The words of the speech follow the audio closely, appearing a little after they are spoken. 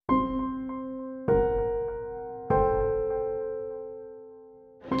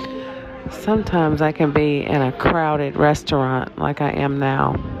Sometimes I can be in a crowded restaurant like I am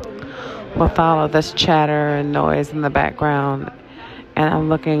now with all of this chatter and noise in the background, and I'm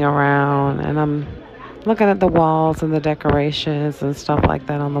looking around and I'm looking at the walls and the decorations and stuff like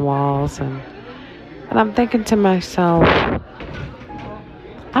that on the walls, and I'm thinking to myself,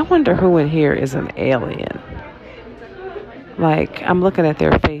 I wonder who in here is an alien. Like, I'm looking at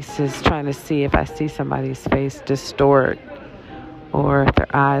their faces trying to see if I see somebody's face distort, or if their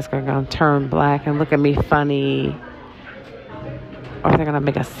eyes are going to turn black and look at me funny, or if they're going to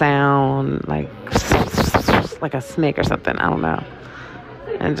make a sound like a snake or something, I don't know,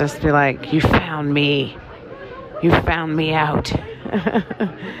 and just be like, you found me out.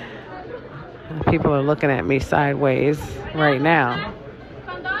 People are looking at me sideways right now.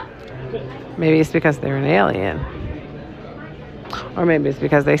 Maybe it's because they're an alien, or maybe it's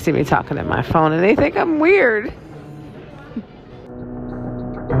because they see me talking at my phone and they think I'm weird.